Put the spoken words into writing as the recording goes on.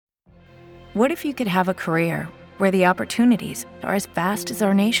What if you could have a career where the opportunities are as vast as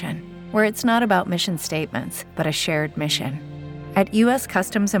our nation, where it's not about mission statements, but a shared mission? At U.S.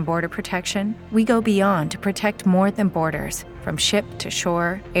 Customs and Border Protection, we go beyond to protect more than borders. From ship to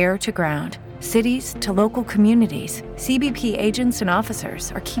shore, air to ground, cities to local communities, CBP agents and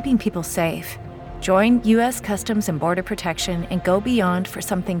officers are keeping people safe. Join U.S. Customs and Border Protection and go beyond for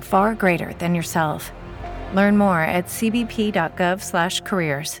something far greater than yourself. Learn more at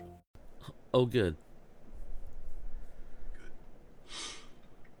cbp.gov/careers. Oh, good.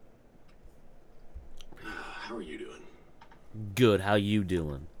 How are you doing? Good. How you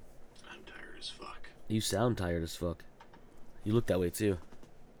doing? I'm tired as fuck. You sound tired as fuck. You look that way too.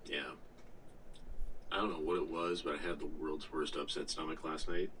 Yeah. I don't know what it was, but I had the world's worst upset stomach last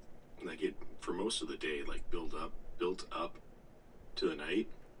night. Like it, for most of the day, like built up to the night,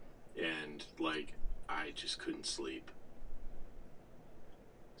 and like I just couldn't sleep.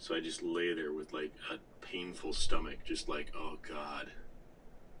 So I just lay there with like a painful stomach, just like, oh god.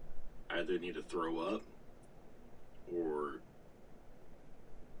 I either need to throw up or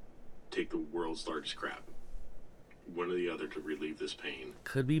take the world's largest crap. One or the other to relieve this pain.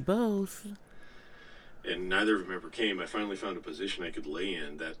 Could be both. And neither of them ever came. I finally found a position I could lay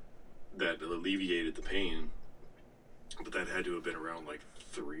in that alleviated the pain. But that had to have been around like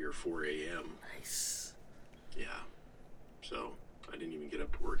 3 or 4 a.m. Nice. Yeah. So I didn't even get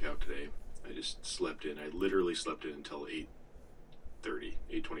up to work out today. I just slept in. I literally slept in until 8:30,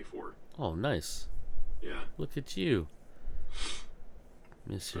 8:24. Oh, nice. Yeah. Look at you.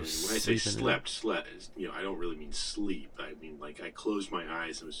 Mr. I mean, when I say slept, you know, I don't really mean sleep. I mean, like, I closed my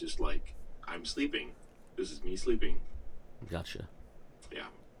eyes and was just like, I'm sleeping. This is me sleeping. Gotcha. Yeah.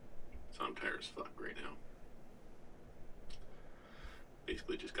 So I'm tired as fuck right now.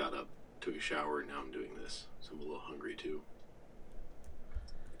 Basically just got up, took a shower, and now I'm doing this. So I'm a little hungry too.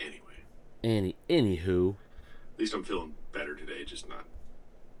 Anyway. Anywho. At least I'm feeling better today, just not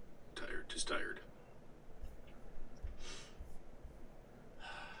tired. Just tired.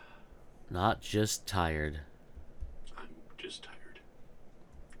 Not just tired. I'm just tired.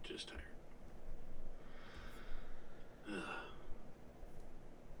 Just tired.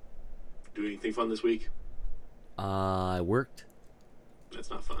 Do anything fun this week? I worked.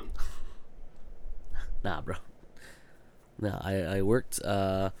 That's not fun. Nah, bro. No, I worked,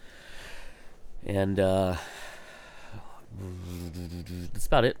 and, that's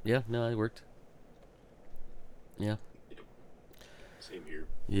about it. Yeah, no, I worked. Yeah. Yep. Same here.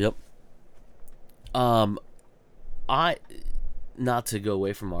 Yep. Not to go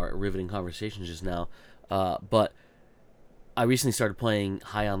away from our riveting conversation just now, but I recently started playing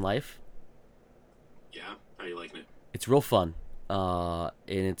High on Life. Yeah? How you liking it? It's real fun. And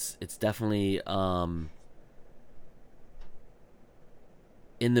it's definitely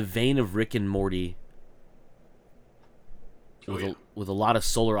in the vein of Rick and Morty, with a lot of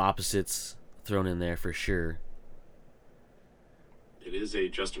solar opposites thrown in there for sure. It is a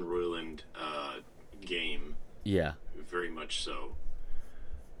Justin Roiland game. Yeah. Very much so.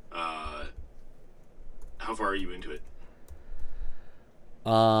 How far are you into it?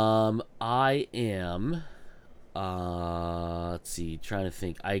 I am. Let's see. Trying to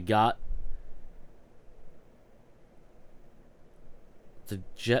think. I got the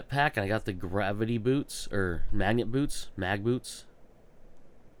jetpack and I got the gravity boots or magnet boots, mag boots.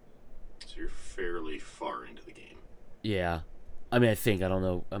 So you're fairly far into the game. Yeah. I mean, I think I don't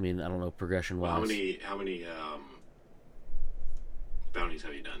know progression wise. Well, how many bounties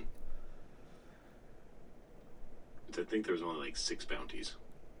have you done? I think there was only like 6 bounties.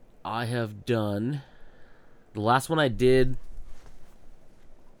 I have done. The last one I did.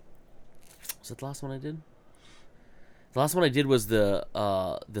 Was that the last one I did? The last one I did was the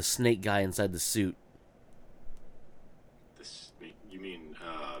snake guy inside the suit. The snake? You mean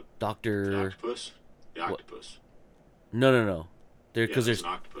Doctor? The octopus? The octopus. No. Because there's an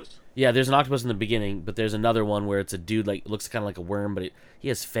octopus. Yeah, there's an octopus in the beginning, but there's another one where it's a dude like looks kind of like a worm, but he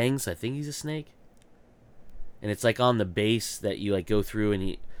has fangs. So I think he's a snake. And it's like on the base that you like go through,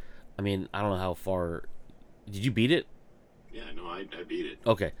 and I mean, I don't know how far. Did you beat it? Yeah, no, I beat it.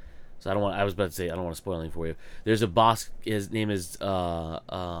 Okay, so I don't want. I was about to say I don't want to spoil anything for you. There's a boss. His name is Doctor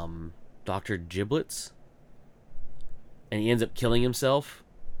Giblets, and he ends up killing himself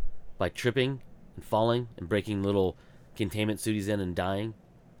by tripping and falling and breaking little containment suit he's in and dying.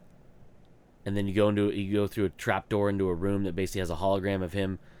 And then you go through a trapdoor into a room that basically has a hologram of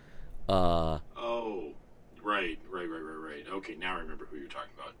him. Oh, right. Okay, now I remember who you're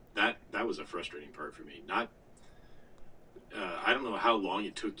talking about. That was a frustrating part for me. Not, I don't know how long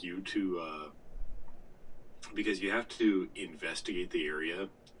it took you to, because you have to investigate the area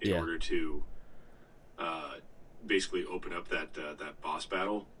in order to basically open up that boss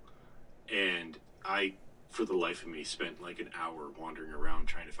battle. And I, for the life of me, spent like an hour wandering around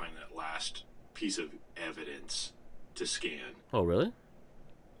trying to find that last piece of evidence to scan. Oh, really?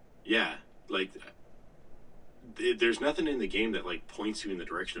 Yeah, like there's nothing in the game that like points you in the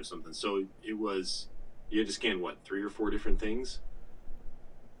direction of something. So it was, you had to scan what, 3 or 4 different things.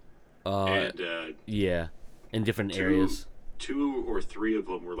 And yeah, in different areas. 2 or 3 of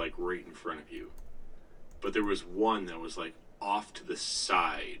them were like right in front of you, but there was one that was like off to the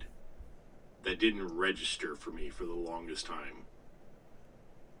side that didn't register for me for the longest time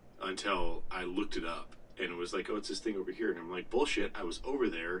until I looked it up, and it was like, oh, it's this thing over here, and I'm like, bullshit, I was over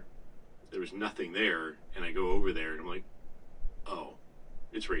there, there was nothing there, and I go over there and I'm like, oh,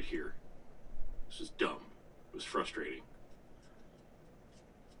 it's right here. This is dumb. It was frustrating.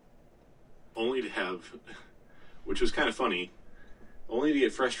 Only to have, which was kind of funny, only to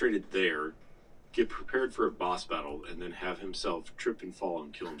get frustrated there, get prepared for a boss battle, and then have himself trip and fall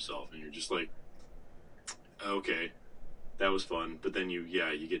and kill himself. And you're just like, okay, that was fun. But then you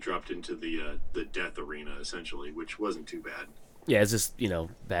get dropped into the death arena, essentially, which wasn't too bad. Yeah, it's just,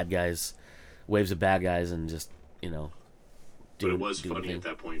 bad guys, waves of bad guys, and just, but it was funny at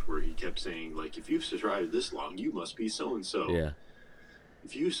that point where he kept saying, like, if you've survived this long, you must be so-and-so. Yeah.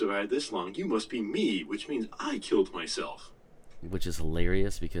 If you survived this long, you must be me, which means I killed myself. Which is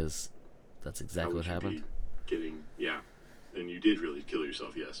hilarious because that's exactly what happened. Yeah. And you did really kill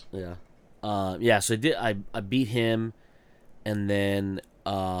yourself, yes. Yeah. So I beat him, and then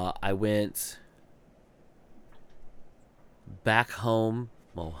I went back home.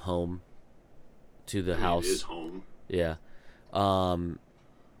 Well, home to the house. It is home. Yeah.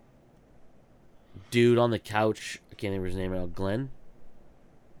 Dude on the couch, I can't remember his name now. Glenn?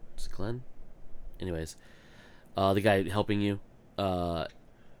 Is it Glenn? Anyways, the guy helping you. Yeah,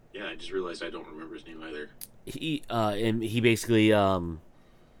 I just realized I don't remember his name either. He basically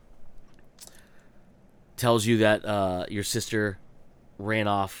tells you that your sister ran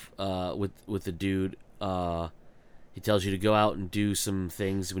off with the dude. He tells you to go out and do some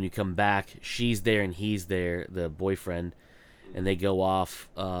things. When you come back, she's there and he's there, the boyfriend, and they go off.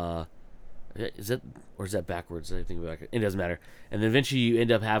 Is that backwards? I think backwards. It doesn't matter. And then eventually you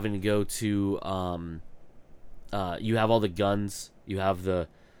end up having to go to. You have all the guns. You have the.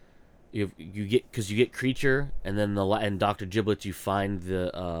 You get Creature, and then and Dr. Giblet. You find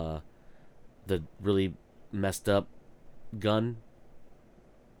the really messed up gun.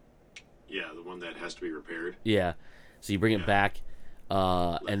 Yeah, the one that has to be repaired. Yeah, so you bring it back.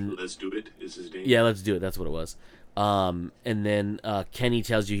 And Let's Do It is his name. Yeah, Let's Do It. That's what it was. And then Kenny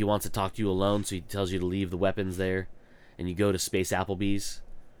tells you he wants to talk to you alone, so he tells you to leave the weapons there, and you go to Space Applebee's,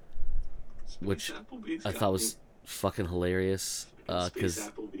 which I thought was fucking hilarious.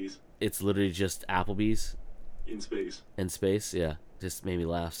 Because it's literally just Applebee's in space. In space, yeah, just made me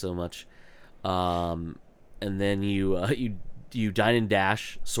laugh so much. And then you dine and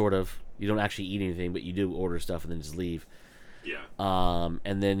dash, sort of. You don't actually eat anything, but you do order stuff and then just leave. Yeah.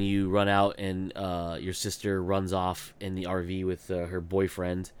 And then you run out, and your sister runs off in the RV with her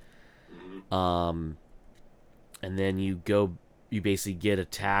boyfriend. Mm-hmm. And then you basically get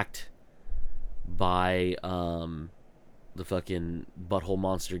attacked by the fucking butthole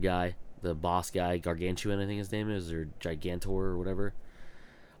monster guy, the boss guy, Gargantuan, I think his name is, or Gigantor or whatever.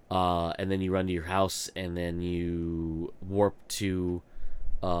 And then you run to your house, and then you warp to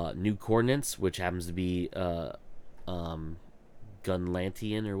new coordinates, which happens to be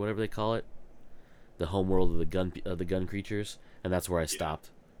Gunlantian or whatever they call it, the homeworld of the gun creatures, and that's where I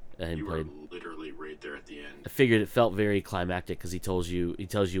stopped. And you played. Were literally right there at the end. I figured it felt very climactic because he tells you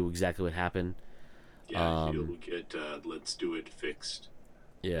exactly what happened. Yeah, he'll get Let's Do It fixed.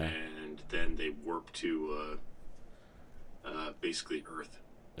 Yeah, and then they warp to basically Earth.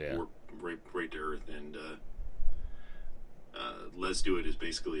 Yeah, warp right to Earth, and Let's Do It is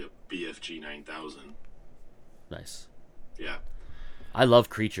basically a BFG 9000. Nice. Yeah. I love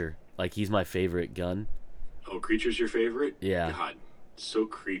Creature. Like, he's my favorite gun. Oh, Creature's your favorite? Yeah. God, so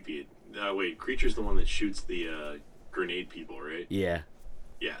creepy. Wait, Creature's the one that shoots the grenade people, right? Yeah.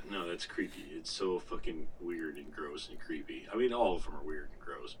 Yeah, no, that's creepy. It's so fucking weird and gross and creepy. I mean, all of them are weird and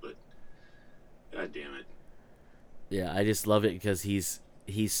gross, but god damn it. Yeah, I just love it because he's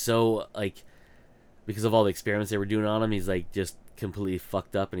so, like, because of all the experiments they were doing on him, he's, like, just completely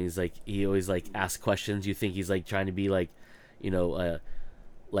fucked up, and he's, like, he always, like, asks questions. You think he's, like, trying to be, like,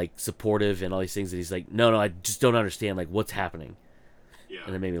 like, supportive and all these things, and he's like, no, I just don't understand, like, what's happening. Yeah.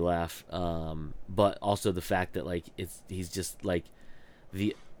 And it made me laugh. But also the fact that, like, he's just, like,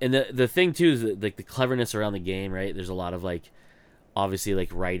 the thing too is that, like, the cleverness around the game, right? There's a lot of, like, obviously like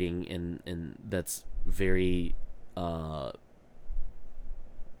writing and that's very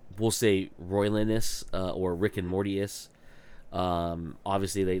we'll say Roiland-ish, or Rick and Morty-ish.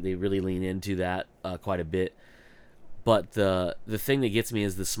 Obviously they really lean into that quite a bit. But the thing that gets me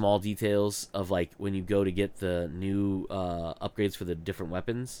is the small details of like when you go to get the new upgrades for the different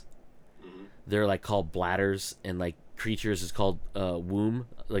weapons. They're like called bladders, and like creatures is called womb.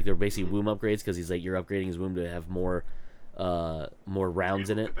 Like they're basically womb upgrades, because he's like, you're upgrading his womb to have more rounds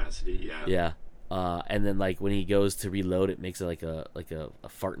in it. Capacity, yeah. Yeah. And then like when he goes to reload, it makes it like a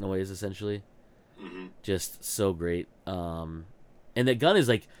fart noise essentially. Just so great. And the gun is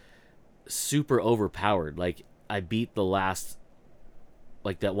like super overpowered. Like I beat the last,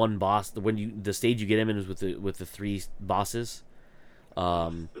 like that one boss. The stage you get him in is with the three bosses.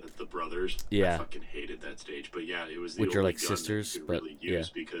 The brothers. Yeah. I fucking hated that stage, but yeah, it was the which are only like gun sisters, that you could but really use,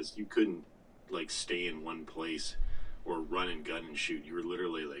 because you couldn't like stay in one place or run and gun and shoot. You were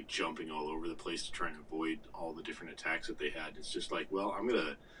literally like jumping all over the place to try and avoid all the different attacks that they had. It's just like, well, I'm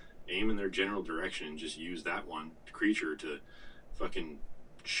gonna aim in their general direction and just use that one creature to fucking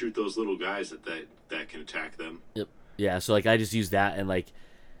shoot those little guys that can attack them. Yep. Yeah. So like I just used that, and like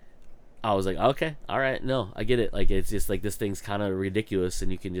I was like, okay, all right, no, I get it. Like it's just like this thing's kind of ridiculous,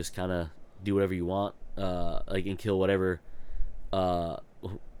 and you can just kind of do whatever you want, like and kill whatever,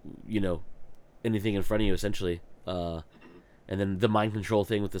 anything in front of you essentially. And then the mind control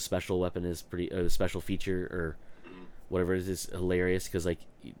thing with the special weapon is the special feature or whatever it is hilarious, because like,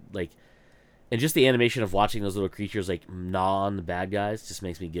 and just the animation of watching those little creatures like gnaw on the bad guys just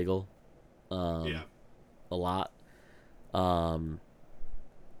makes me giggle, a lot.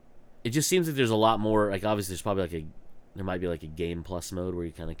 It just seems like there's a lot more. Like obviously, there's probably there might be like a game plus mode where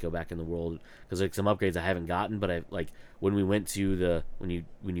you kind of go back in the world, because like some upgrades I haven't gotten, but I like when we went to when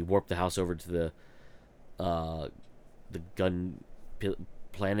you warp the house over to the gun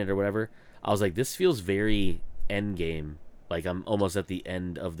planet or whatever, I was like, this feels very end game. Like I'm almost at the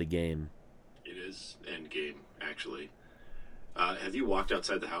end of the game. It is end game, actually. Have you walked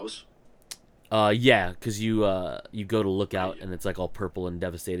outside the house? Yeah, because you go to look out and it's like all purple and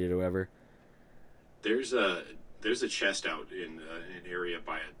devastated or whatever. There's a chest out in an area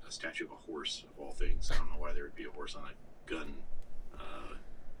by a statue of a horse, of all things. I don't know why there would be a horse on a gun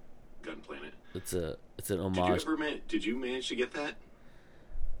planet. It's an homage. Did you manage to get that?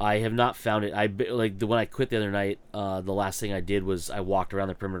 I have not found it. When I quit the other night, the last thing I did was I walked around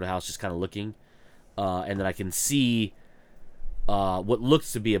the perimeter of the house just kind of looking, and then I can see what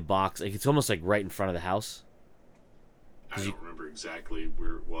looks to be a box. Like it's almost like right in front of the house. I don't remember exactly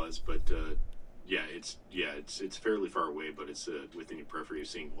where it was, but it's fairly far away, but it's within your periphery of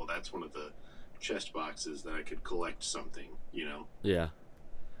seeing. Well, that's one of the chest boxes that I could collect something, Yeah.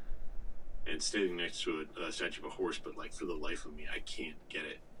 And standing next to a statue of a horse, but like for the life of me, I can't get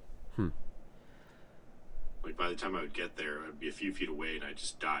it. Like by the time I would get there, I'd be a few feet away, and I'd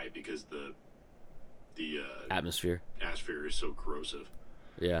just die because the atmosphere is so corrosive.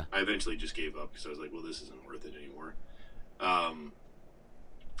 Yeah. I eventually just gave up because I was like, well, this isn't worth it anymore. A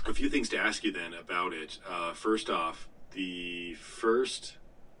few things to ask you then about it. First off, the first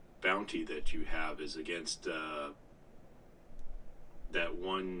bounty that you have is against that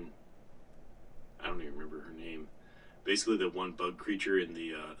one. I don't even remember her name. Basically, the one bug creature in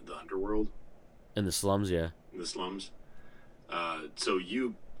the underworld. In the slums, yeah. In the slums. So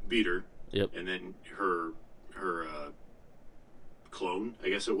you beat her. Yep. And then her clone, I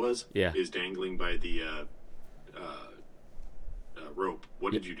guess it was, is dangling by the rope.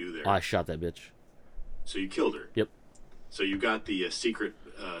 What did you do there? I shot that bitch. So you killed her. Yep. So you got the secret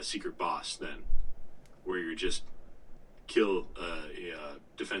boss then, where you just kill a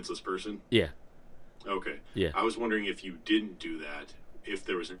defenseless person. Yeah. Okay. Yeah. I was wondering if you didn't do that, if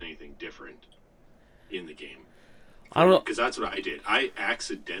there was anything different in the game. I don't know, because that's what I did. I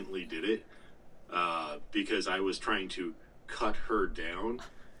accidentally did it because I was trying to cut her down,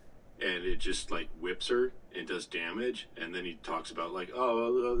 and it just like whips her and does damage. And then he talks about like,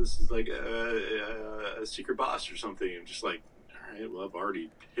 oh, this is like a secret boss or something. I'm just like, all right, well, I've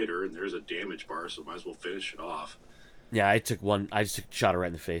already hit her, and there's a damage bar, so might as well finish it off. Yeah, I just shot her right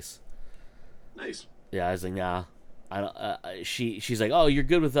in the face. Nice. Yeah, I was like, nah. I don't. She's like, oh, you're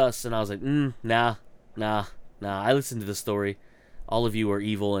good with us, and I was like, nah. I listened to the story. All of you are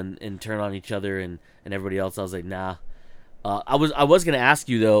evil and turn on each other and everybody else. I was like, nah. I was gonna ask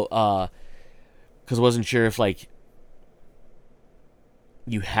you though, because I wasn't sure if like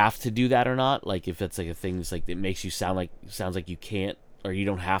you have to do that or not. Like if it's like a thing that's like it makes you sounds like you can't or you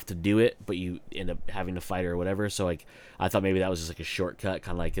don't have to do it, but you end up having to fight her or whatever. So like I thought maybe that was just like a shortcut,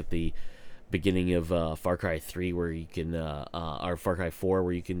 kind of like get the beginning of Far Cry 3 where you can, or Far Cry 4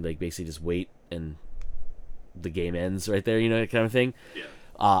 where you can like basically just wait and the game ends right there, that kind of thing.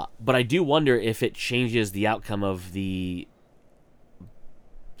 Yeah. But I do wonder if it changes the outcome of the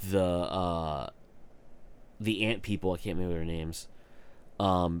ant people. I can't remember their names.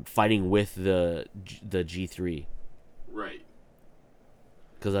 Fighting with the G3. Right.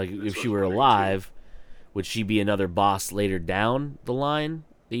 Because like, That's if what she I was were wondering, alive, would she be another boss later down the line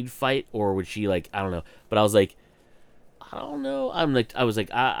that you'd fight, or would she like, I don't know. But I was like, I don't know. I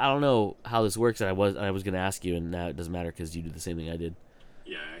don't know how this works, and I was gonna ask you, and now it doesn't matter because you did the same thing I did.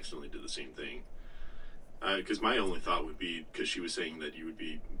 Yeah, I accidentally did the same thing. Because my only thought would be, because she was saying that you would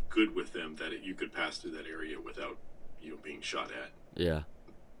be good with them, that you could pass through that area without being shot at. Yeah.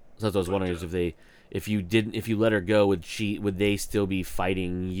 So that's what I was wondering is if you let her go, would they still be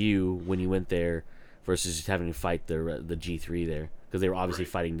fighting you when you went there, versus just having to fight the G3 there, because they were obviously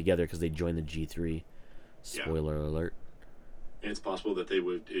fighting together because they joined the G3. Spoiler alert. And it's possible that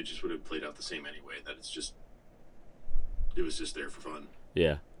it just would have played out the same anyway. That it was just there for fun.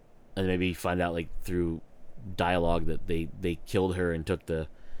 Yeah, and maybe find out like through dialogue that they killed her and took them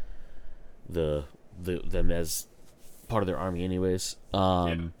as part of their army anyways.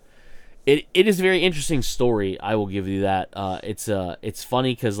 It is a very interesting story. I will give you that. It's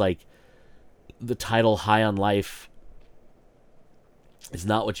funny because like the title "High on Life" is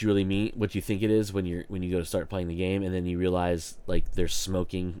not what you really mean, what you think it is when you go to start playing the game, and then you realize like they're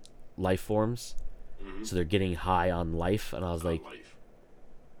smoking life forms, so they're getting high on life. And I was like,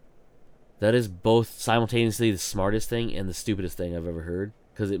 that is both simultaneously the smartest thing and the stupidest thing I've ever heard,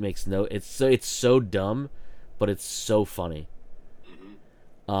 because it's so dumb, but it's so funny.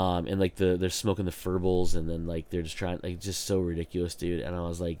 And like they're smoking the Furbles, and then like they're just trying, like, just so ridiculous, dude. And I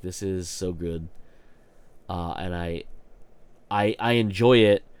was like, this is so good. And I enjoy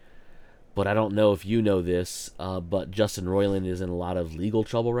it, but I don't know if you know this, but Justin Roiland is in a lot of legal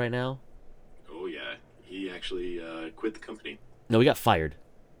trouble right now. Oh yeah, he actually quit the company. No, he got fired.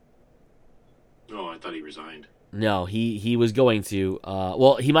 Oh, I thought he resigned. No, he was going to.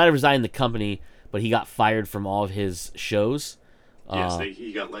 Well, he might have resigned the company, but he got fired from all of his shows. Yes,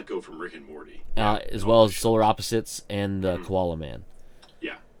 he got let go from Rick and Morty. As well as Solar Opposites and Koala Man.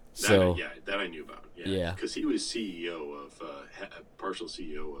 Yeah. That I knew about. Yeah. Because he was partial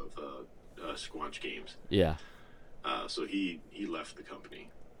CEO of Squanch Games. Yeah. So he left the company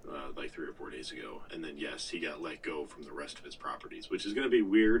like 3 or 4 days ago. And then, yes, he got let go from the rest of his properties, which is going to be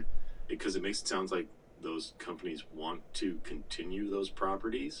weird because it makes it sound like those companies want to continue those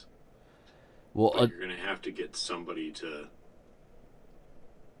properties. Well, but you're going to have to get somebody to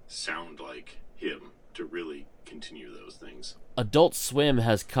sound like him to really continue those things. Adult Swim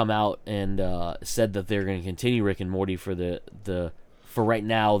has come out and said that they're going to continue Rick and Morty for for right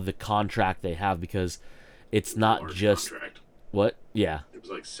now the contract they have, because it's not just contract. What? Yeah. It was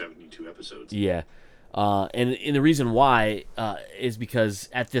like 72 episodes. Yeah. And the reason why is because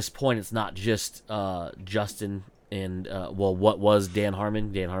at this point it's not just Justin and what was Dan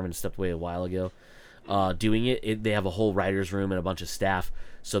Harmon. Dan Harmon stepped away a while ago. Doing it. They have a whole writer's room and a bunch of staff,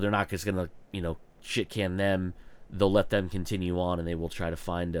 so they're not just gonna shit can them. They'll let them continue on, and they will try to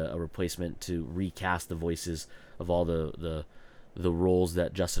find a replacement to recast the voices of all the roles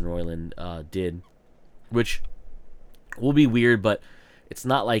that Justin Roiland did, which will be weird, but it's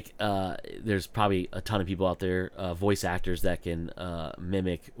not like there's probably a ton of people out there, voice actors, that can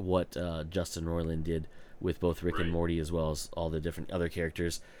mimic what Justin Roiland did with both Rick and Morty, as well as all the different other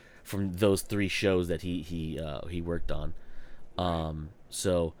characters from those 3 shows that he worked on.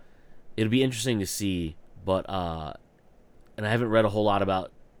 So it'll be interesting to see, but and I haven't read a whole lot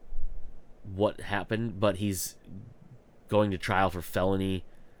about what happened, but he's going to trial for felony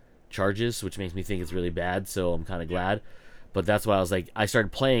charges, which makes me think it's really bad, so I'm kind of glad. But that's why I was like, I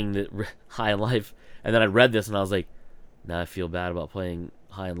started playing the High on Life, and then I read this and I was like, now I feel bad about playing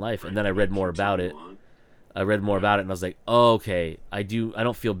High on Life. And then I read more about it. And I was like, oh, okay, I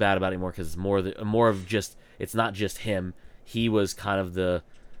don't feel bad about it anymore, because it's more of just, it's not just him. He was kind of the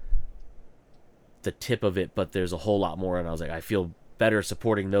tip of it, but there's a whole lot more. And I was like, I feel better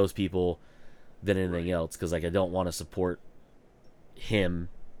supporting those people than anything else, because like I don't want to support him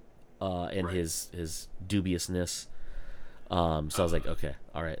and his dubiousness. So I was like, okay,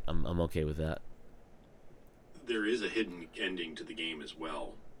 all right, I'm okay with that. There is a hidden ending to the game as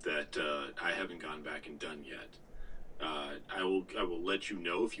well that I haven't gone back and done yet. I will let you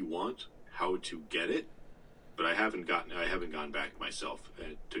know if you want how to get it, but I haven't gone back myself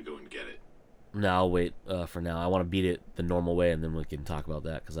to go and get it. No, I'll wait for now. I want to beat it the normal way, and then we can talk about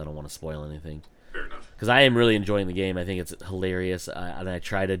that, because I don't want to spoil anything. Fair enough. Because I am really enjoying the game. I think it's hilarious, and I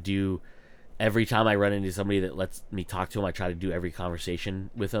try to do every time I run into somebody that lets me talk to them, I try to do every conversation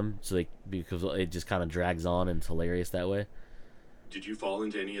with them, because it just kind of drags on and it's hilarious that way. Did you fall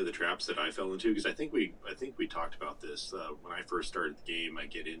into any of the traps that I fell into? Because I think we talked about this when I first started the game. I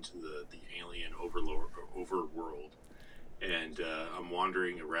get into the alien overworld, and I'm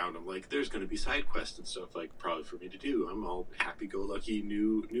wandering around. I'm like, there's going to be side quests and stuff like probably for me to do. I'm all happy-go-lucky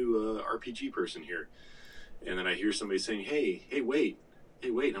new RPG person here, and then I hear somebody saying, "Hey, wait!"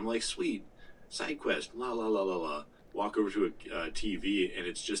 And I'm like, "Sweet, side quest, la la la la la." Walk over to a TV, and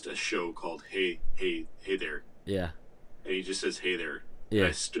it's just a show called Hey There. Yeah. And he just says, "Hey there." Yeah. And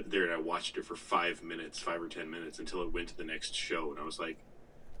I stood there and I watched it for 5 or 10 minutes until it went to the next show. And I was like,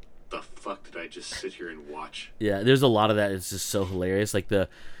 the fuck did I just sit here and watch? Yeah, there's a lot of that. It's just so hilarious. Like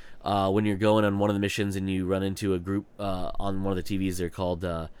when you're going on one of the missions and you run into a group on one of the TVs, they're called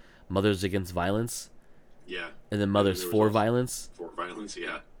Mothers Against Violence. Yeah. And then Mothers for Violence. For Violence,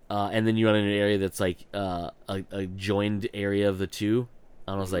 yeah. And then you run in an area that's like a joined area of the two.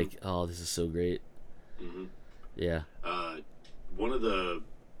 And I was like, oh, this is so great. Mm-hmm. Yeah. One of the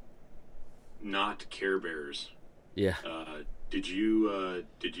not Care Bears. Yeah. Did you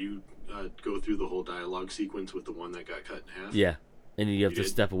go through the whole dialogue sequence with the one that got cut in half? Yeah. And you have to did?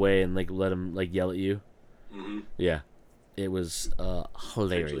 step away and like let him like yell at you. Mm-hmm. Yeah. It was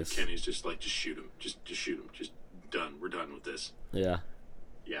hilarious. Actually, Kenny's just like, just shoot him. Just shoot him. Just done. We're done with this. Yeah.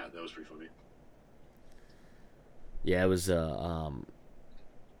 Yeah, that was pretty funny. Yeah, it was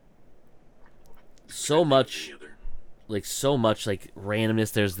so much like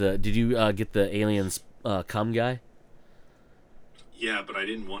randomness. There's did you get the aliens cum guy? Yeah, but I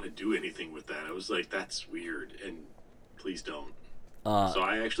didn't want to do anything with that. I was like, that's weird, and please don't. So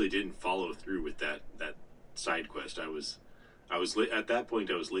I actually didn't follow through with that side quest. I was at that point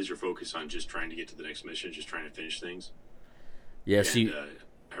I was laser focused on just trying to get to the next mission, just trying to finish things. Yeah, and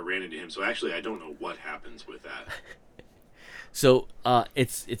I ran into him. So actually, I don't know what happens with that. So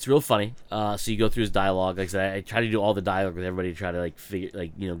it's real funny. So you go through his dialogue. Like I said, I try to do all the dialogue with everybody to try to like figure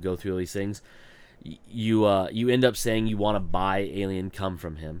go through all these things. You end up saying you want to buy alien cum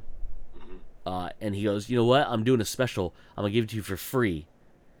from him, and he goes, you know what? I'm doing a special. I'm gonna give it to you for free.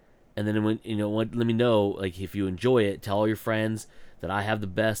 And then when let me know like if you enjoy it. Tell all your friends that I have the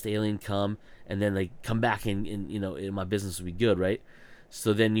best alien cum, and then like come back and my business will be good, right?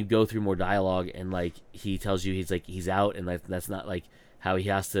 So then you go through more dialogue, and like he tells you he's out, and that's not like how he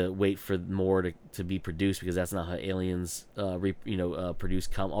has to wait for more to be produced, because that's not how aliens produce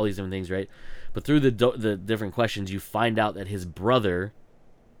cum, all these different things, right? But through the different questions, you find out that his brother,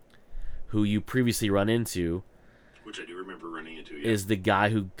 who you previously run into, which I do remember running into, yeah, is the guy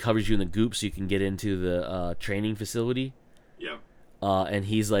who covers you in the goop so you can get into the training facility. Yeah. And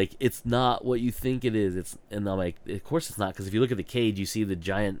he's like, it's not what you think it is. And I'm like, of course it's not, because if you look at the cage, you see the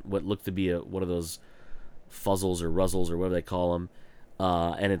giant, what looked to be one of those fuzzles or ruzzles or whatever they call them,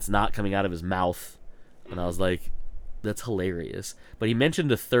 and it's not coming out of his mouth. And I was like, that's hilarious. But he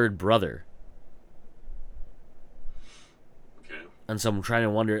mentioned a third brother. Okay. And so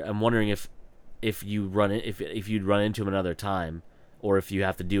I'm wondering if you run it, if you'd run into him another time, or if you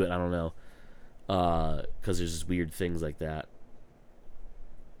have to do it. I don't know, because there's just weird things like that.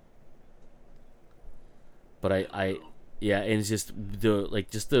 But yeah, and it's just the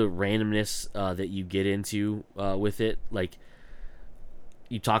randomness that you get into with it. Like,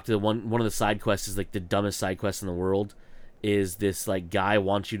 you talk to one of the side quests is like the dumbest side quest in the world. Is this like guy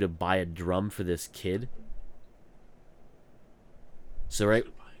wants you to buy a drum for this kid? So right,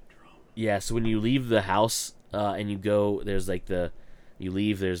 yeah. So when you leave the house and you go, there's like there's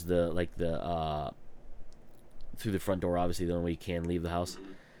the through the front door. Obviously, the only way you can leave the house.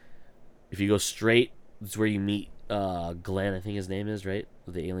 If you go straight, it's where you meet Glenn, I think his name is, right?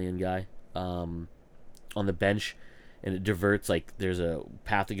 The alien guy, on the bench, and it diverts, like, there's a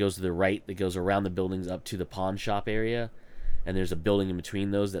path that goes to the right that goes around the buildings up to the pawn shop area, and there's a building in between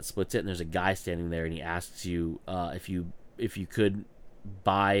those that splits it, and there's a guy standing there, and he asks you if you could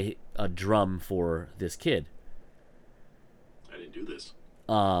buy a drum for this kid. I didn't do this.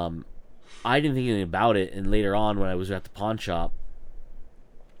 I didn't think anything about it, and later on when I was at the pawn shop,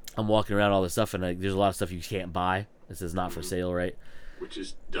 I'm walking around all this stuff, and there's a lot of stuff you can't buy. It says not for sale, right? Which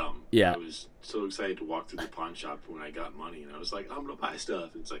is dumb. Yeah. I was so excited to walk through the pawn shop when I got money, and I was like, I'm gonna buy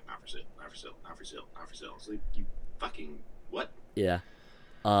stuff. And it's like, not for sale, not for sale, not for sale, not for sale. It's like, you fucking what? Yeah.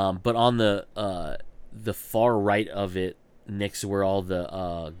 But on the far right of it, next to where all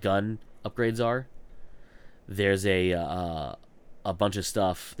the gun upgrades are, there's a bunch of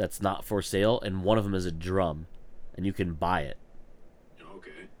stuff that's not for sale, and one of them is a drum, and you can buy it.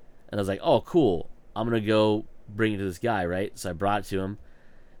 Okay. And I was like, oh, cool. I'm going to go bring it to this guy, right? So I brought it to him.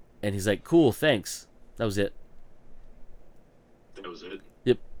 And he's like, cool, thanks. That was it. That was it.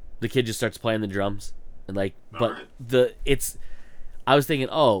 Yep. The kid just starts playing the drums. And like, but Alright. I was thinking,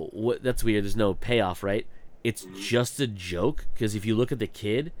 oh, that's weird. There's no payoff, right? It's just a joke, because if you look at the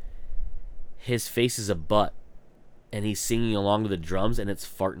kid, his face is a butt, and he's singing along to the drums, and it's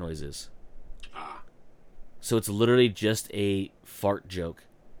fart noises. Ah. So it's literally just a fart joke.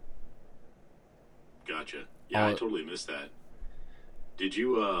 Gotcha. Yeah, I totally missed that. Did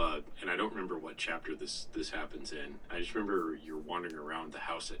you, and I don't remember what chapter this happens in. I just remember you're wandering around the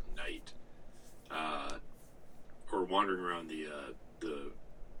house at night. Or wandering around the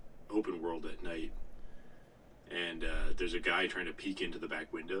open world at night. And there's a guy trying to peek into the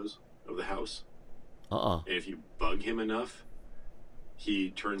back windows of the house. And if you bug him enough,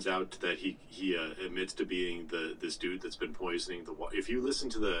 he turns out that he admits to being this dude that's been poisoning the water. If you listen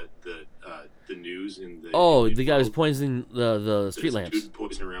to the news in the guy was poisoning the street lamps. Dude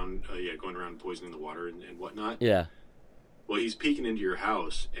poisoning around, going around poisoning the water and whatnot. Yeah. Well, he's peeking into your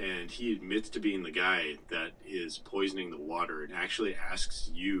house, and he admits to being the guy that is poisoning the water, and actually asks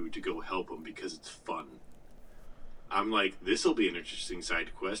you to go help him because it's fun. I'm like, this will be an interesting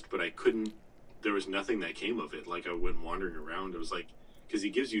side quest, but I couldn't. There was nothing that came of it. Like, I went wandering around. It was like, because he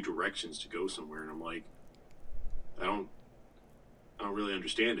gives you directions to go somewhere, and I'm like, I don't really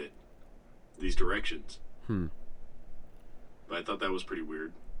understand it. These directions. But I thought that was pretty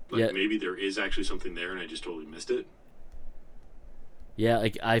weird. Like, maybe there is actually something there, and I just totally missed it. Yeah,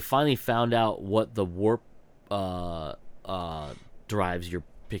 like I finally found out what the warp drives you're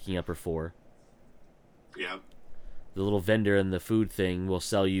picking up are for. Yeah. The little vendor in the food thing will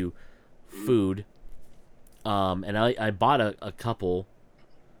sell you food. And I bought a couple.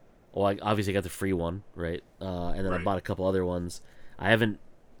 Well, I obviously got the free one, right? And then I bought a couple other ones. I haven't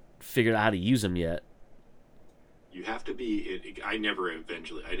figured out how to use them yet. You have to be. I never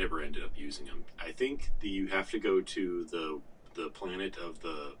ended up using them. I think you have to go to the planet of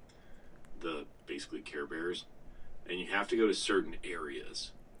the basically Care Bears, and you have to go to certain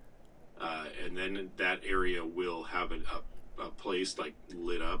areas, and then that area will have a place like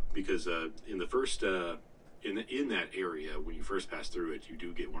lit up, because in the first in that area, when you first pass through it, you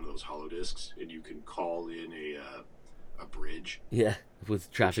do get one of those holodiscs, and you can call in a bridge. Yeah, with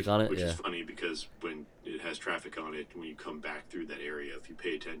traffic on it. Which is funny, because when it has traffic on it, when you come back through that area, if you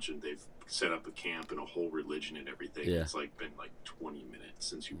pay attention, they've set up a camp and a whole religion and everything. Yeah. It's like been like 20 minutes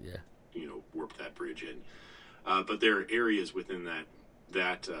since you warped that bridge in. But there are areas within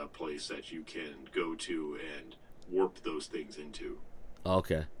that place that you can go to and warp those things into.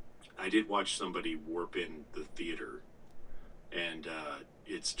 Okay. I did watch somebody warp in the theater, and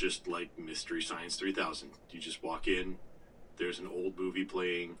it's just like Mystery Science 3000. You just walk in, there's an old movie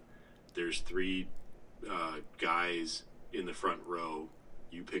playing, there's three guys in the front row.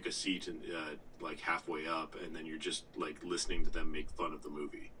 You pick a seat and like halfway up, and then you're just like listening to them make fun of the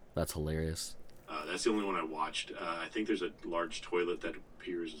movie. That's hilarious. That's the only one I watched. I think there's a large toilet that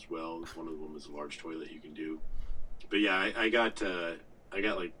appears as well. One of them is a large toilet you can do. But yeah, I got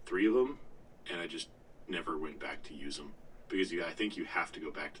like 3 of them, and I just never went back to use them, because I think you have to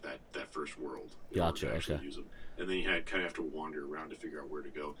go back to that first world in order to actually use them. And then you kind of have to wander around to figure out where to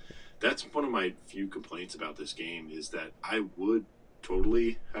go. That's one of my few complaints about this game, is that I would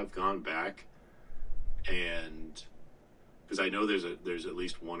totally have gone back, and because I know there's at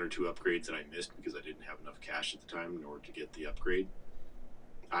least 1 or 2 upgrades that I missed because I didn't have enough cash at the time in order to get the upgrade.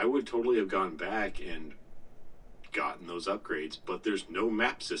 I would totally have gone back and gotten those upgrades, but there's no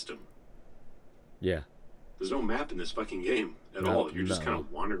map system. Yeah. There's no map in this fucking game at all. You're just kind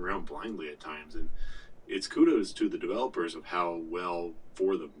of wandering around blindly at times, and it's kudos to the developers of how well,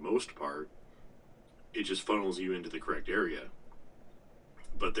 for the most part, it just funnels you into the correct area.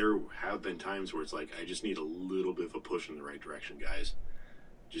 But there have been times where it's like, I just need a little bit of a push in the right direction, guys.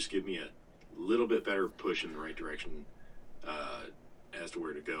 Just give me a little bit better push in the right direction as to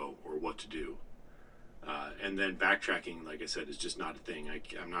where to go or what to do. And then backtracking, like I said, is just not a thing.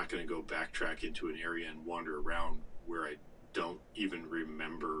 I'm not going to go backtrack into an area and wander around where I don't even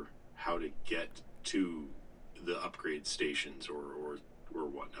remember how to get to the upgrade stations or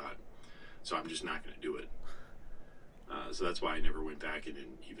whatnot. So I'm just not going to do it. So that's why I never went back and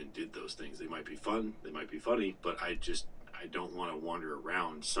even did those things. They might be fun, they might be funny, but I don't want to wander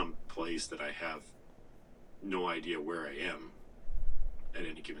around some place that I have no idea where I am at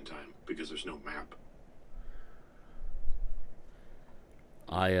any given time, because there's no map.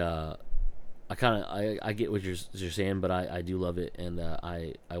 I get what you're saying, but I do love it, and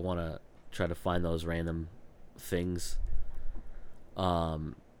I want to try to find those random things.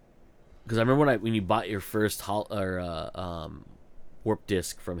 Because I remember when you bought your first warp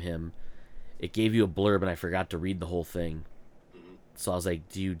disc from him, it gave you a blurb, and I forgot to read the whole thing. So I was like,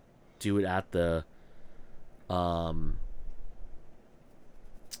 do you do it at the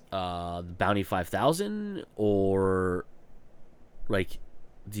Bounty 5000, or like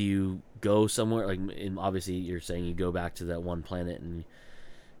do you go somewhere like, and obviously you're saying you go back to that one planet and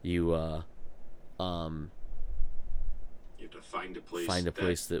you have to find a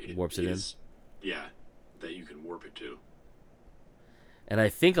place that warps it in. Yeah, that you can warp it to. And I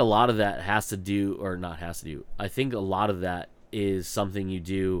think a lot of that has to do, or not has to do, I think a lot of that is something you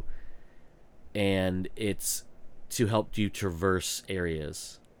do, and it's to help you traverse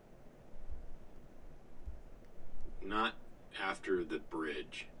areas. Not after the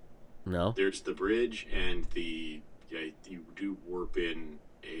bridge. No? There's the bridge and you do warp in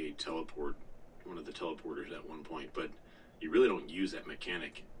a teleport, one of the teleporters at one point, but you really don't use that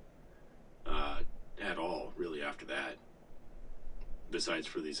mechanic at all, really, after that. Besides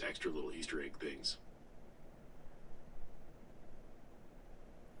for these extra little Easter egg things.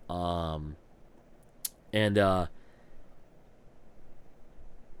 And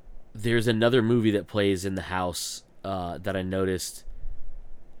there's another movie that plays in the house that I noticed,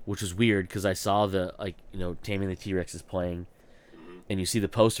 which was weird because I saw Taming the T-Rex is playing, and you see the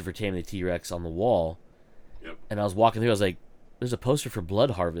poster for Taming the T-Rex on the wall. Yep. And I was walking through, I was like, there's a poster for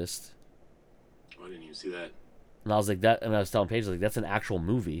Blood Harvest. Oh, I didn't even see that. And I was like, that, and I was telling Paige, like, that's an actual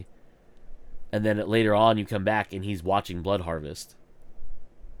movie. And then later on, you come back and he's watching Blood Harvest.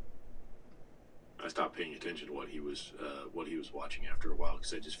 I stopped paying attention to what he was watching after a while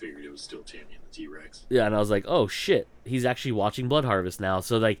because I just figured it was still Tammy and the T-Rex. Yeah, and I was like, oh shit, he's actually watching Blood Harvest now.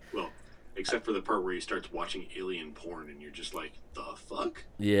 So like, well, except for the part where he starts watching alien porn, and you're just like, the fuck?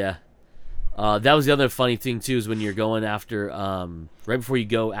 Yeah. That was the other funny thing too, is when you're going after, right before you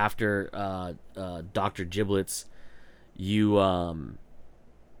go after Dr. Giblets, you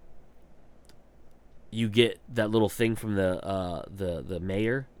get that little thing from the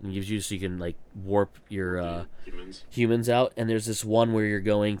mayor, and gives you so you can like warp your humans out. And there's this one where you're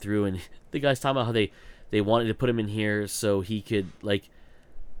going through, and the guy's talking about how they wanted to put him in here so he could like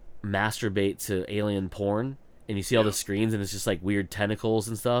masturbate to alien porn, and you see all the screens, and it's just like weird tentacles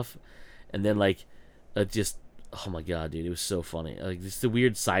and stuff, and then like just, oh my god, dude, it was so funny. Like just the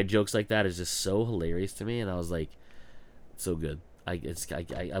weird side jokes like that is just so hilarious to me, and I was like, it's so good. I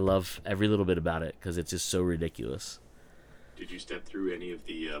love every little bit about it because it's just so ridiculous. Did you step through any of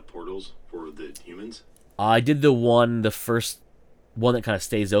the portals for the humans? I did the first one that kind of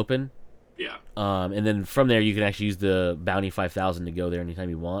stays open. Yeah. And then from there you can actually use the Bounty 5000 to go there anytime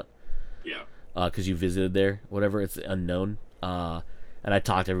you want. Yeah. Because you visited there, whatever, it's unknown. And I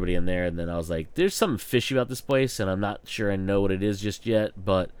talked to everybody in there, and then I was like, there's something fishy about this place, and I'm not sure I know what it is just yet,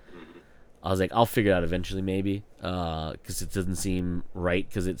 but I was like, I'll figure it out eventually, maybe, because it doesn't seem right,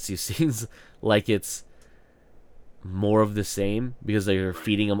 because it seems like it's more of the same, because they're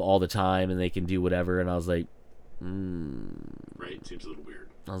feeding them all the time, and they can do whatever, and I was like, Right, seems a little weird.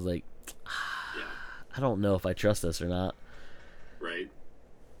 I was like, yeah. I don't know if I trust this or not. Right.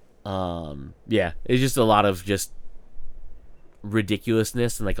 Yeah, it's just a lot of just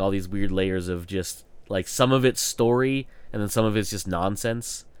ridiculousness, and like all these weird layers of just, like, some of it's story, and then some of it's just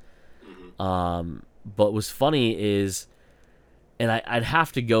nonsense. But what's funny is, and I'd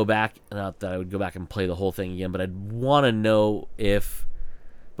have to go back, not that I would go back and play the whole thing again, but I'd want to know if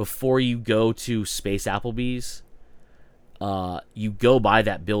before you go to Space Applebee's, you go by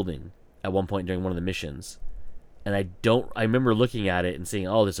that building at one point during one of the missions. And I remember looking at it and saying,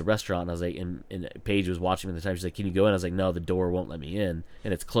 oh, there's a restaurant. And I was like, and Paige was watching me at the time. She's like, can you go in? I was like, no, the door won't let me in.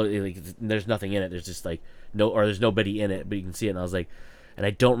 And it's closed. Like, there's nothing in it. There's just like there's nobody in it, but you can see it. And I was like, and I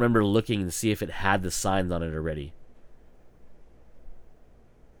don't remember looking to see if it had the signs on it already.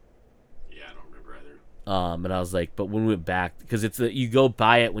 Yeah, I don't remember either. And I was like, but when we went back, because you go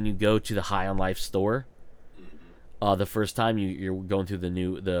by it when you go to the High on Life store. The first time you're going through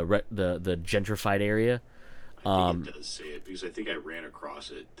the gentrified area. I think it does say it, because I think I ran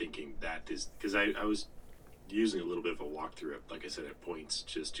across it thinking that is, because I was using a little bit of a walkthrough, like I said, at points,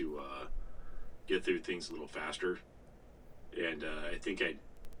 just to get through things a little faster. And I think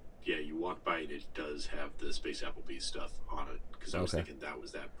you walk by and it does have the Space Applebee's stuff on it, because I was thinking that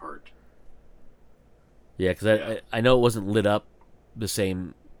was that part. Yeah, because I know it wasn't lit up the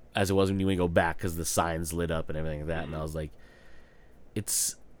same as it was when you go back, because the signs lit up and everything like that. And I was like,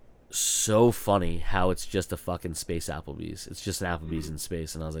 it's so funny how it's just a fucking Space Applebee's. It's just an Applebee's in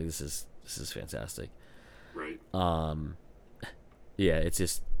space, and I was like, this is fantastic. Right. Yeah, it's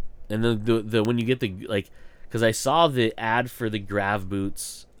just, and the when you get the, like, because I saw the ad for the Grav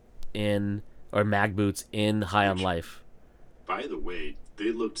boots or Mag boots in High on Life. by the way, they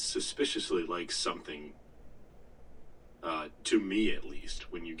looked suspiciously like something, to me at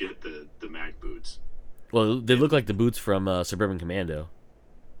least, when you get the mag boots. Well, they look like the boots from Suburban Commando.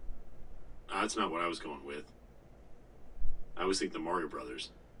 That's not what I was going with. I always think the Mario Brothers.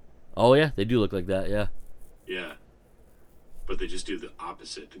 Oh yeah, they do look like that. Yeah. Yeah. But they just do the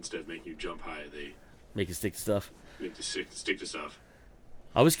opposite. Instead of making you jump high, they Make it stick to stuff. make you stick to stuff.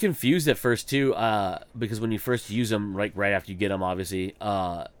 I was confused at first too, because when you first use them, right after you get them, obviously,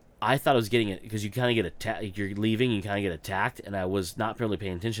 I thought I was getting it because you kind of get attacked. You're leaving, you kind of get attacked, and I was not really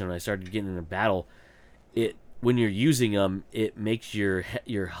paying attention. When I started getting in a battle, when you're using them, it makes your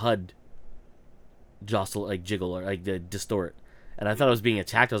HUD jostle, like jiggle or like distort. And I thought I was being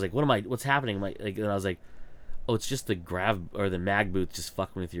attacked. I was like, what's happening? And I was like, oh, it's just the grav or the mag boots just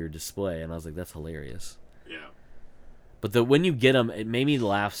fucking with your display. And I was like, that's hilarious. Yeah. But when you get them, it made me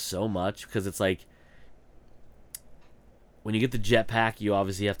laugh so much because it's like when you get the jetpack, you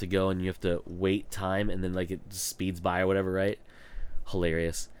obviously have to go and you have to wait time, and then like it speeds by or whatever, right?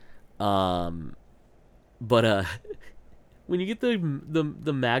 Hilarious. But when you get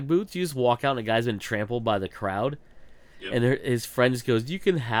the mag boots, you just walk out and a guy's been trampled by the crowd, Yep. and his friend just goes, "You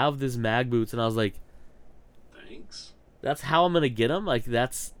can have this mag boots," and I was like, Thanks. "That's how I'm gonna get them? Like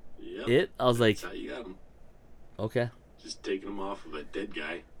that's Yep. it?" I was That's like, how you got them. "Okay." Just taking them off of a dead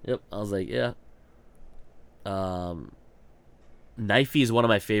guy. Yep. I was like, "Yeah." Knifey is one of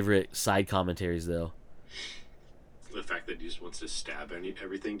my favorite side commentaries, though. The fact that he just wants to stab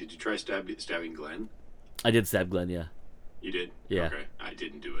everything. Did you try stabbing Glenn? I did stab Glenn, yeah. You did? Yeah. Okay. I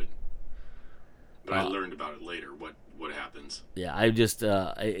didn't do it. But I learned about it later, what happens. Yeah, I just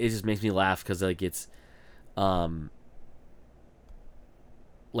it just makes me laugh because like it's like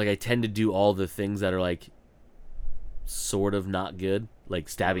I tend to do all the things that are like sort of not good, like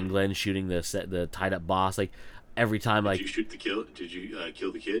stabbing Glenn, shooting the tied up boss. Like every time, like Did you Did you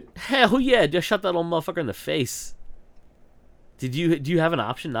kill the kid? hell yeah, just shot that old motherfucker in the face. Do you have an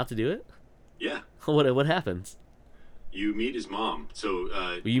option not to do it? Yeah. What happens? You meet his mom. So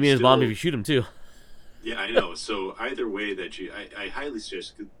Well, you mean his mom if you shoot him too? Yeah, I know. So either way that I highly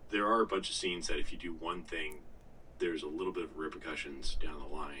suggest, 'cause there are a bunch of scenes that if you do one thing, there's a little bit of repercussions down the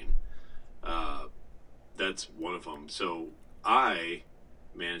line. That's one of them. So I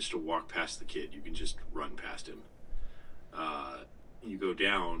managed to walk past the kid. You can just run past him. You go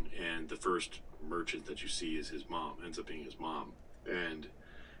down, and the first merchant that you see is his mom. Ends up being his mom, and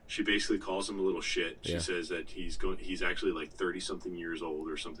she basically calls him a little shit. She Yeah. says that he's actually like 30-something years old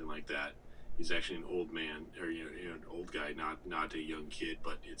or something like that. He's actually an old man, or an old guy, not a young kid,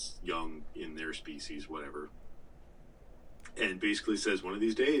 but it's young in their species, whatever. And basically says one of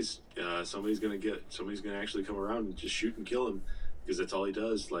these days, somebody's gonna actually come around and just shoot and kill him, because that's all he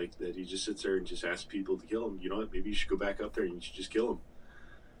does. Like that, he just sits there and just asks people to kill him. You know what? Maybe you should go back up there and you should just kill him.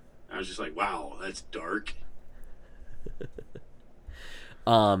 I was just like, wow, that's dark.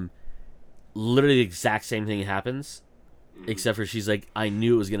 Literally the exact same thing happens, except for she's like, I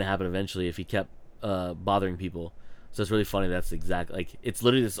knew it was gonna happen eventually if he kept bothering people. So it's really funny. That's it's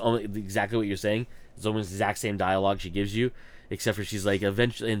literally exactly what you're saying. It's almost the exact same dialogue she gives you, except for she's like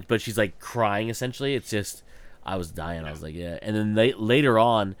eventually, but she's like crying essentially. It's just, I was dying. I was like, yeah. And then later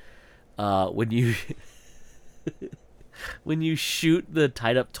on, when you when you shoot the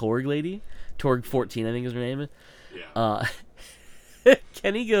tied up Torg lady, Torg 14, I think is her name. Yeah.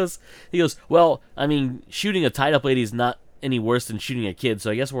 Kenny goes, well, I mean, shooting a tied up lady is not any worse than shooting a kid.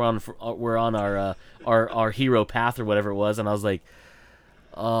 So I guess we're on our hero path or whatever it was. And I was like,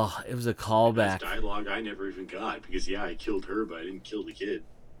 oh, it was a callback. That's dialogue I never even got, because I killed her, but I didn't kill the kid.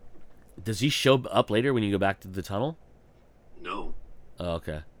 Does he show up later when you go back to the tunnel? No. Oh,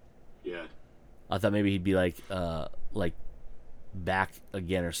 okay. Yeah. I thought maybe he'd be like back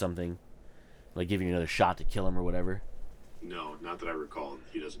again or something, like giving you another shot to kill him or whatever. No, not that I recall.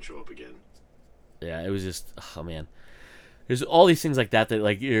 He doesn't show up again. Yeah, it was just, oh man, there's all these things like that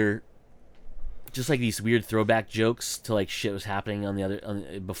like you're just like these weird throwback jokes to like shit was happening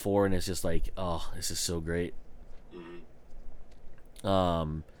before, and it's just like, oh, this is so great.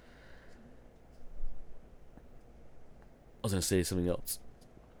 Mm-hmm. I was gonna say something else.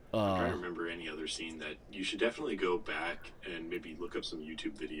 I'm trying to remember any other scene that you should definitely go back and maybe look up some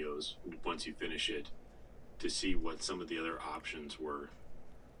YouTube videos once you finish it to see what some of the other options were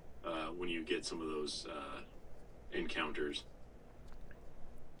when you get some of those encounters.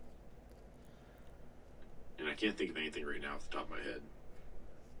 And I can't think of anything right now off the top of my head.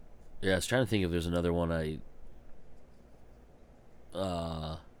 Yeah, I was trying to think if there's another one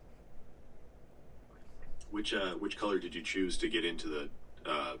Which color did you choose to get into the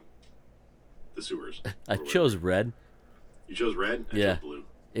sewers? I chose red. You chose red. I Yeah. chose blue.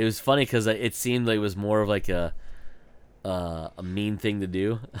 It was funny because it seemed like it was more of like a mean thing to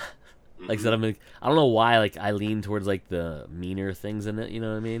do. Like I said, I don't know why like I lean towards like the meaner things in it. You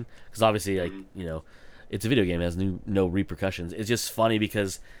know what I mean? Because obviously, like it's a video game. It has no repercussions. It's just funny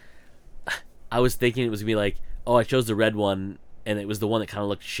because I was thinking it was gonna be like, oh, I chose the red one, and it was the one that kind of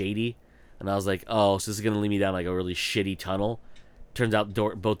looked shady, and I was like, oh, so this is gonna lead me down like a really shitty tunnel. Turns out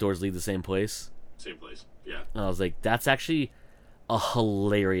both doors lead the same place. Same place. Yeah. And I was like, that's actually a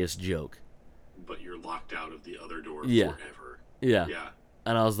hilarious joke. But you're locked out of the other door Yeah. forever. Yeah. Yeah.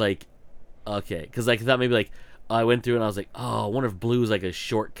 And I was like, okay, because like I thought maybe like I went through and I was like, oh, I wonder if blue is like a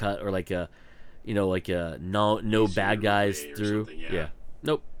shortcut or like a, like a no Easier bad guys way or through. something, yeah.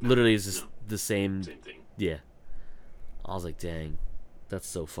 Nope. Literally, it's just No. the same. Same thing. Yeah. I was like, dang, that's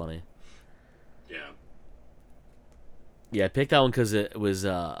so funny. Yeah. Yeah, I picked that one because it was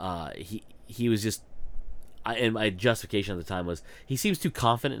he was just. And my justification at the time was he seems too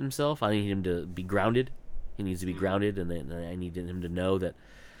confident in himself. I need him to be grounded. He needs to be grounded, and then I need him to know that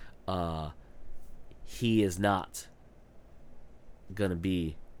he is not gonna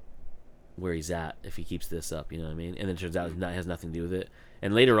be where he's at if he keeps this up. You know what I mean? And then it turns out it has nothing to do with it.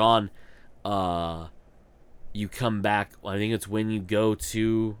 And later on, you come back. I think it's when you go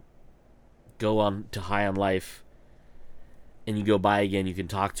on to High on Life. And you go by again, you can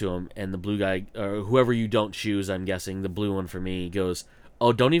talk to him, and the blue guy, or whoever you don't choose, I'm guessing, the blue one for me, goes,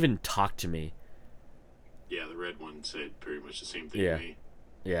 oh, don't even talk to me. Yeah, the red one said pretty much the same thing Yeah. to me.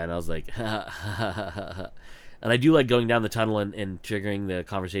 Yeah, and I was like, and I do like going down the tunnel and triggering the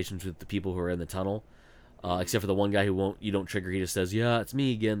conversations with the people who are in the tunnel, except for the one guy who you don't trigger, he just says, yeah, it's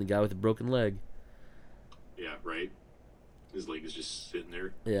me again, the guy with the broken leg. Yeah, right? His leg is just sitting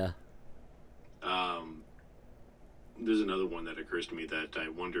there. Yeah. There's another one that occurs to me that I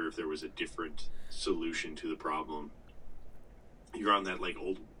wonder if there was a different solution to the problem. You're on that like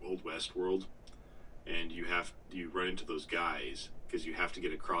old west world, and you run into those guys because you have to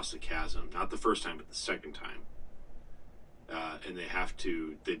get across the chasm. Not the first time, but the second time. And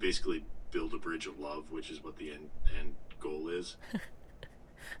they basically build a bridge of love, which is what the end goal is.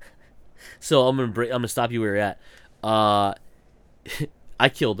 So I'm gonna stop you where you're at. I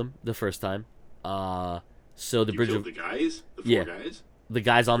killed him the first time. So the You bridge killed of the guys, the Yeah. 4 guys. the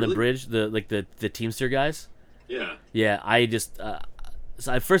guys on the Really? bridge, the Teamster guys. Yeah. Yeah, I just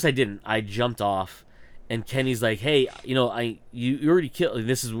so at first I didn't. I jumped off, and Kenny's like, "Hey, you already killed."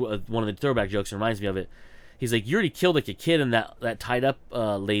 This is one of the throwback jokes. Reminds me of it. He's like, "You already killed like a kid and that tied up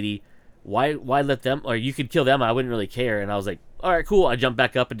lady. Why let them? Or you could kill them. I wouldn't really care." And I was like, "All right, cool." I jumped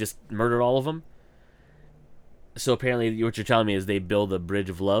back up and just murdered all of them. So apparently, what you're telling me is they build a bridge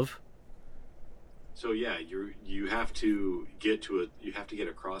of love. So yeah, you have to get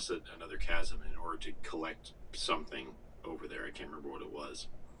across another chasm in order to collect something over there. I can't remember what it was.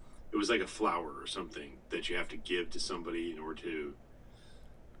 It was like a flower or something that you have to give to somebody in order to.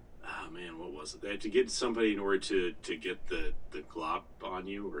 Oh man, what was it? They had to get to somebody in order to get the glop on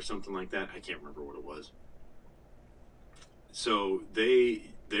you or something like that. I can't remember what it was. So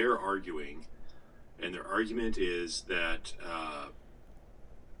they're arguing, and their argument is that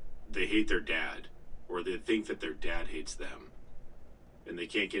they hate their dad, or they think that their dad hates them, and they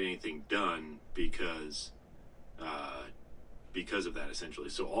can't get anything done because of that, essentially.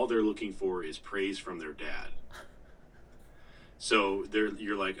 So all they're looking for is praise from their dad. So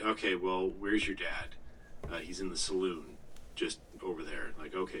you're like, okay, well, where's your dad? He's in the saloon, just over there.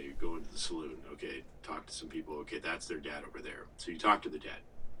 Like, okay, you go into the saloon. Okay, talk to some people. Okay, that's their dad over there. So you talk to the dad.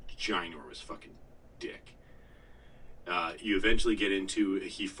 Ginormous fucking dick. You eventually get into.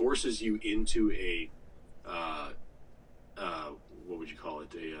 He forces you into a. What would you call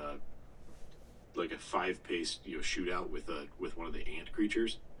it? Like a 5-pace shootout with one of the ant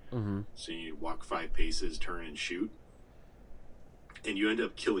creatures. Mm-hmm. So you walk 5 paces, turn and shoot, and you end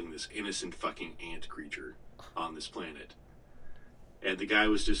up killing this innocent fucking ant creature on this planet. And the guy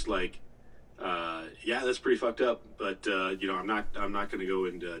was just like, "Yeah, that's pretty fucked up, but I'm not going to go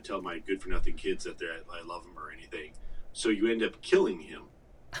and tell my good for nothing kids that I love them or anything." So you end up killing him.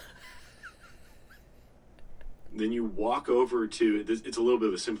 Then you walk over to it's a little bit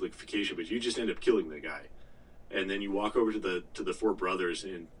of a simplification, but you just end up killing the guy. And then you walk over to the 4 brothers,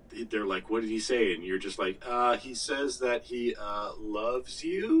 and they're like, "What did he say?" And you're just like, he says that he loves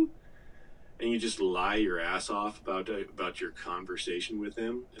you." And you just lie your ass off about your conversation with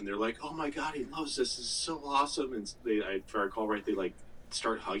him, and they're like, "Oh my god, he loves us! This is so awesome!" And if I recall right, they like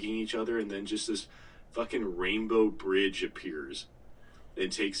start hugging each other, and then just this fucking rainbow bridge appears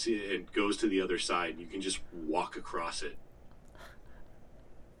and goes to the other side. You can just walk across it.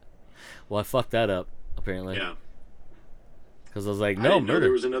 Well, I fucked that up apparently. Yeah. Because I was like, I no, didn't know murder.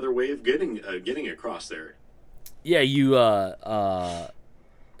 there was another way of getting across there. Yeah, you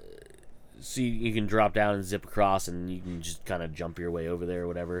so you can drop down and zip across, and you can just kind of jump your way over there or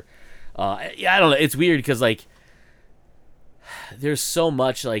whatever. Yeah, I don't know. It's weird because like there's so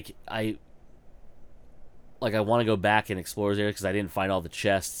much like I want to go back and explore there because I didn't find all the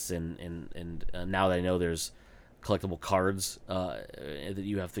chests, and now that I know there's collectible cards that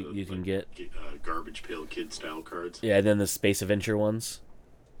you can get. Garbage pail kid style cards. Yeah, and then the Space Adventure ones.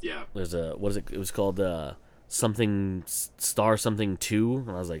 Yeah. There's what is it? It was called something star something 2, and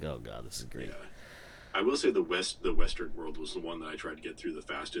I was like, oh god, this is great. Yeah. I will say the western world was the one that I tried to get through the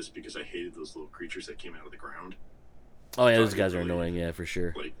fastest because I hated those little creatures that came out of the ground. Oh yeah, those guys are annoying. Yeah, for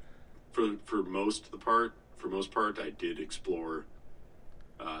sure. Like for most part, I did explore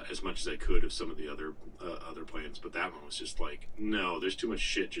as much as I could of some of the other planets, but that one was just like, no, there's too much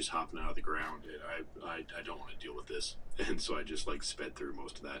shit just hopping out of the ground, and I don't want to deal with this, and so I just like sped through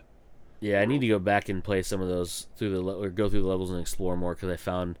most of that. Yeah, I need to go back and play some of those or go through the levels and explore more because I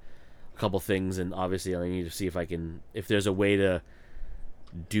found a couple things, and obviously I need to see if there's a way to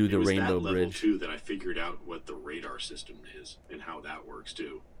do the Rainbow that level Bridge. too that I figured out what the radar system is and how that works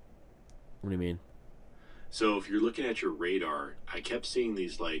too. What do you mean? So if you're looking at your radar, I kept seeing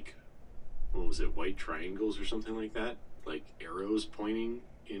these like, what was it, white triangles or something like that, like arrows pointing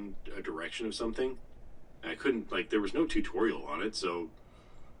in a direction of something. And I couldn't, like, there was no tutorial on it, so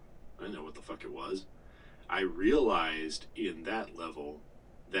I didn't know what the fuck it was. I realized in that level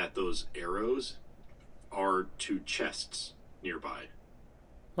that those arrows are to chests nearby.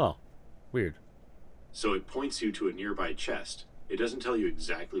 Oh, weird. So it points you to a nearby chest. It doesn't tell you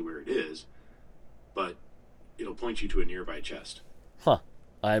exactly where it is, but it'll point you to a nearby chest. Huh.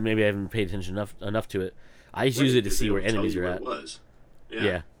 Maybe I haven't paid attention enough to it. I just use it to see where enemies are at.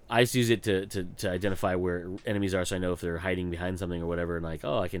 Yeah. I just use it to identify where enemies are so I know if they're hiding behind something or whatever, and like,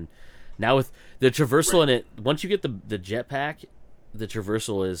 oh, I can... Now with the traversal in it, once you get the jetpack, the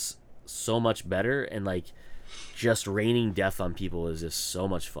traversal is so much better, and like just raining death on people is just so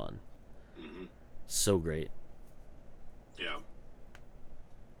much fun. Mm-hmm. So great. Yeah.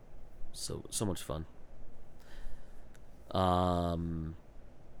 So much fun. I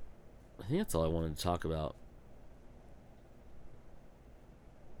think that's all I wanted to talk about.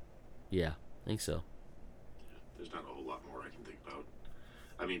 Yeah, I think so. There's not a whole lot more I can think about.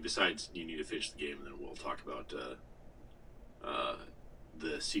 I mean, besides you need to finish the game, and then we'll talk about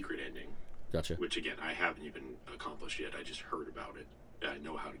the secret ending. Gotcha. Which again, I haven't even accomplished yet. I just heard about it. I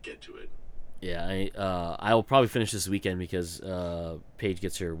know how to get to it. Yeah, I will probably finish this weekend because Paige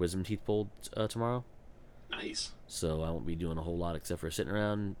gets her wisdom teeth pulled tomorrow. Nice. So I won't be doing a whole lot except for sitting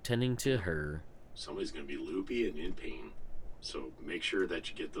around tending to her. Somebody's going to be loopy and in pain. So make sure that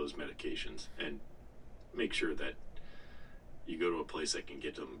you get those medications, and make sure that you go to a place that can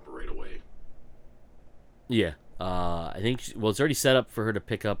get them right away. Yeah. I think, it's already set up for her to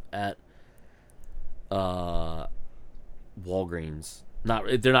pick up at Walgreens.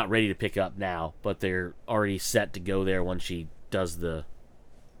 They're not ready to pick up now, but they're already set to go there once she does the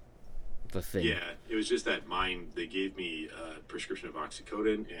thing. Yeah, it was just that they gave me a prescription of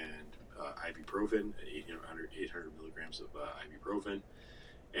oxycodone and ibuprofen, 800 milligrams of ibuprofen,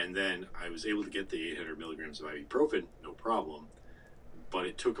 and then I was able to get the 800 milligrams of ibuprofen, no problem, but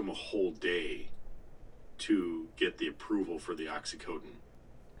it took them a whole day to get the approval for the oxycodone.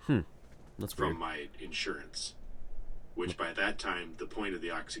 That's from weird. my insurance, which by that time the point of the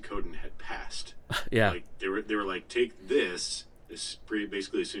oxycodone had passed. Yeah. Like they were like, take this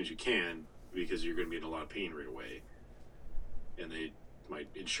basically as soon as you can because you're going to be in a lot of pain right away. And my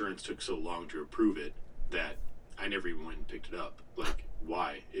insurance took so long to approve it that I never even went and picked it up. Like,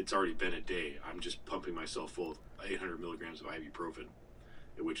 why? It's already been a day. I'm just pumping myself full of 800 milligrams of ibuprofen,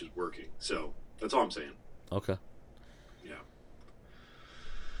 which is working. So that's all I'm saying. Okay. Yeah.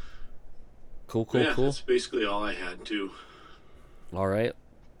 Cool. That's basically all I had too. All right.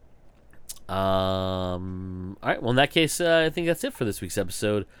 All right. Well, in that case, I think that's it for this week's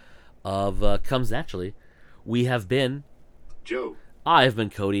episode of Comes Naturally. We have been Joe. I've been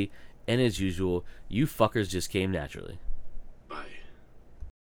Cody, and as usual, you fuckers just came naturally.